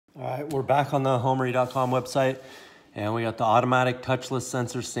All right, we're back on the Homery.com website, and we got the automatic touchless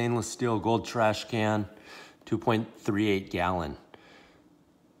sensor stainless steel gold trash can, 2.38 gallon.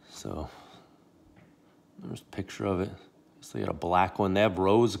 So there's a picture of it. So they got a black one. They have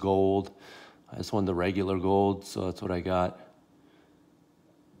rose gold. I just wanted the regular gold, so that's what I got.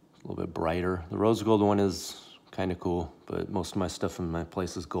 It's a little bit brighter. The rose gold one is kind of cool, but most of my stuff in my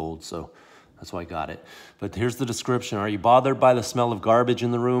place is gold, so that's why I got it. But here's the description. Are you bothered by the smell of garbage in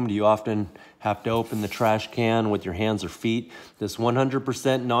the room? Do you often have to open the trash can with your hands or feet? This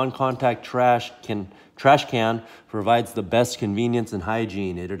 100% non-contact trash can provides the best convenience and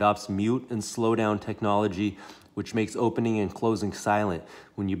hygiene. It adopts mute and slow down technology, which makes opening and closing silent.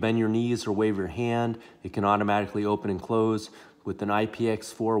 When you bend your knees or wave your hand, it can automatically open and close. With an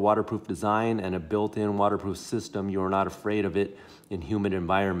IPX4 waterproof design and a built-in waterproof system, you are not afraid of it in humid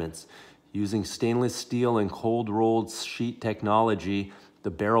environments. Using stainless steel and cold rolled sheet technology, the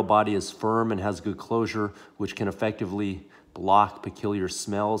barrel body is firm and has good closure, which can effectively block peculiar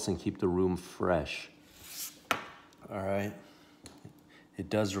smells and keep the room fresh. All right. It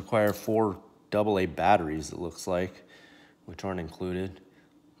does require 4 AA batteries, it looks like, which aren't included.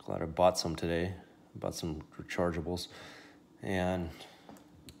 Glad I bought some today. Bought some rechargeables. And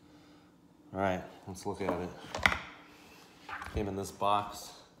all right, let's look at it. Came in this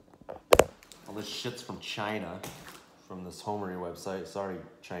box. All this shit's from China, from this Homery website. Sorry,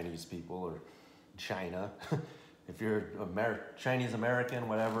 Chinese people or China. If you're Chinese American,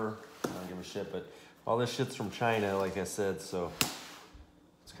 whatever, I don't give a shit. But all this shit's from China, like I said, so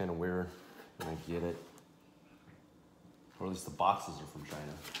it's kind of weird. And I get it. Or at least the boxes are from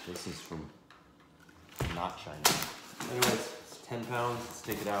China. This is from not China. Anyways, it's 10 pounds. Let's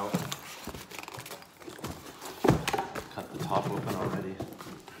take it out. Cut the top open already.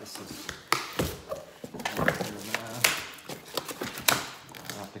 This is. I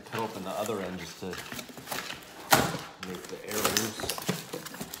have to cut open the other end just to make the air loose.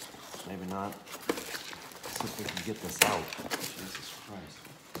 Maybe not. Let's see if we can get this out. Jesus Christ.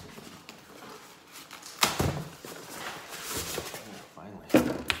 Oh, finally.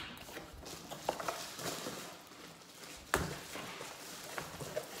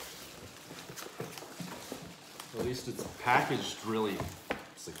 At least it's packaged really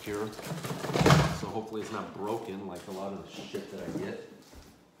secure. So hopefully it's not broken like a lot of the shit that I get.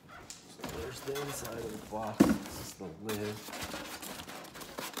 So there's the inside of the box. This is the lid.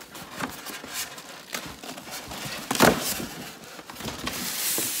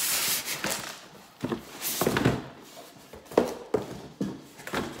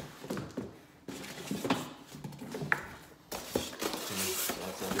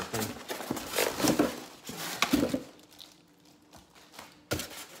 That's everything.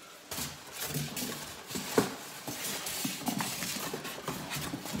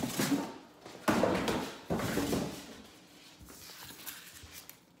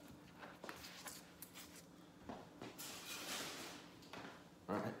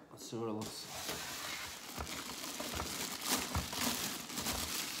 Let's see what it looks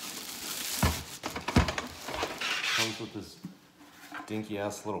like. Comes with this dinky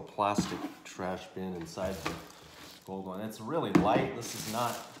ass little plastic trash bin inside the gold one. It's really light. This is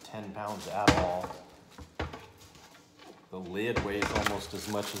not 10 pounds at all. The lid weighs almost as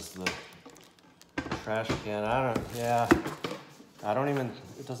much as the trash can. It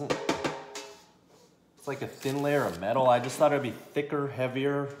doesn't. It's like a thin layer of metal. I just thought it'd be thicker,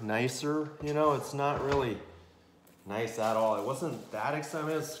 heavier, nicer. You know, it's not really nice at all. It wasn't that expensive.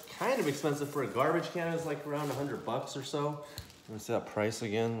 It's kind of expensive for a garbage can. It was like around $100 or so. Let me see that price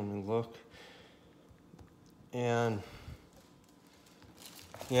again. Let me look. And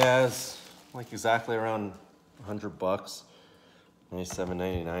yeah, it's like exactly around $100,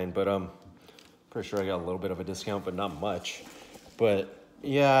 $97.99. But pretty sure I got a little bit of a discount, but not much. But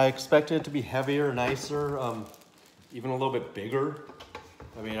yeah, I expected it to be heavier, nicer, even a little bit bigger.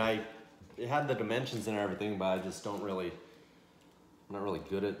 I mean, it had the dimensions and everything, but I just I'm not really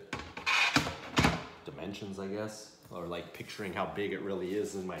good at dimensions, I guess, or like picturing how big it really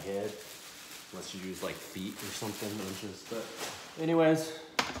is in my head, unless you use like feet or something, inches. But anyways,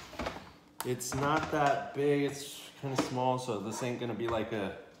 it's not that big. It's kind of small, so this ain't gonna be like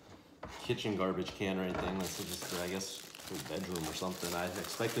a kitchen garbage can or anything. This is just, I guess, bedroom or something. I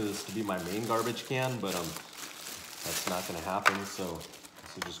expected this to be my main garbage can, but that's not gonna happen, so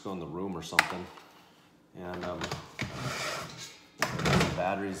just go in the room or something. And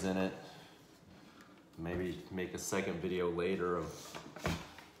batteries in it. Maybe make a second video later of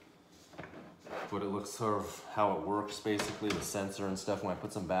what it looks, sort of how it works, basically the sensor and stuff. When I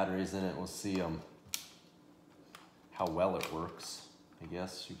put some batteries in it, we'll see how well it works. I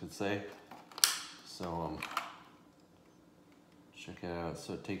guess you could say. So check it out.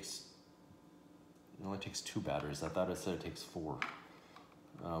 So it only takes 2 batteries. I thought it said it takes 4.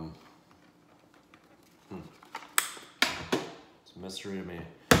 It's a mystery to me.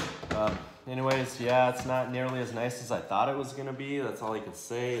 Anyways, yeah, it's not nearly as nice as I thought it was gonna be. That's all I could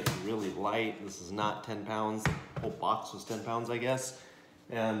say. It's really light. This is not 10 pounds. The whole box was 10 pounds, I guess.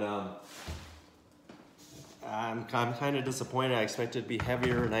 And I'm kind of disappointed. I expected it to be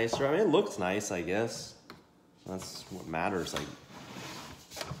heavier, nicer. I mean, it looks nice, I guess. That's what matters,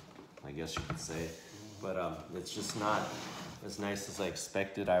 I guess you could say. But it's just not as nice as I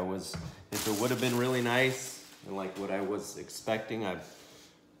expected. If it would have been really nice and like what I was expecting, I'd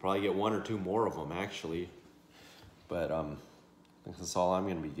probably get 1 or 2 more of them actually. But I think that's all I'm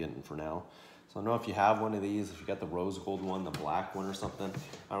gonna be getting for now. So I don't know if you have one of these, if you got the rose gold one, the black one or something.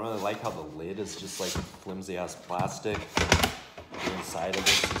 I don't really like how the lid is just like flimsy ass plastic. The inside of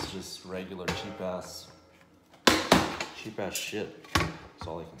this is just regular cheap ass shit. That's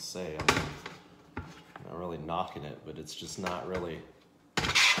all I can say. I'm not really knocking it, but it's just not really,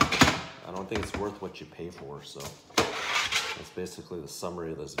 I don't think it's worth what you pay for. So that's basically the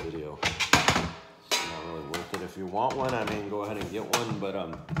summary of this video. Not really worth it. If you want one, I mean, go ahead and get one, but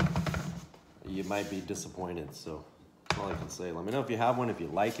you might be disappointed. So that's all I can say. Let me know if you have one, if you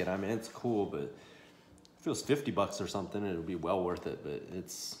like it. I mean, it's cool, but if it was 50 bucks or something, it would be well worth it, but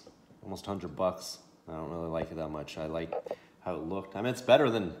it's almost 100 bucks. I don't really like it that much. I like how it looked. I mean, it's better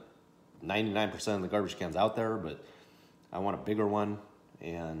than 99% of the garbage cans out there, but I want a bigger one,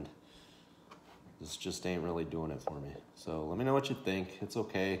 and this just ain't really doing it for me. So let me know what you think. It's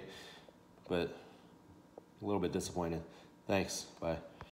okay, but a little bit disappointed. Thanks. Bye.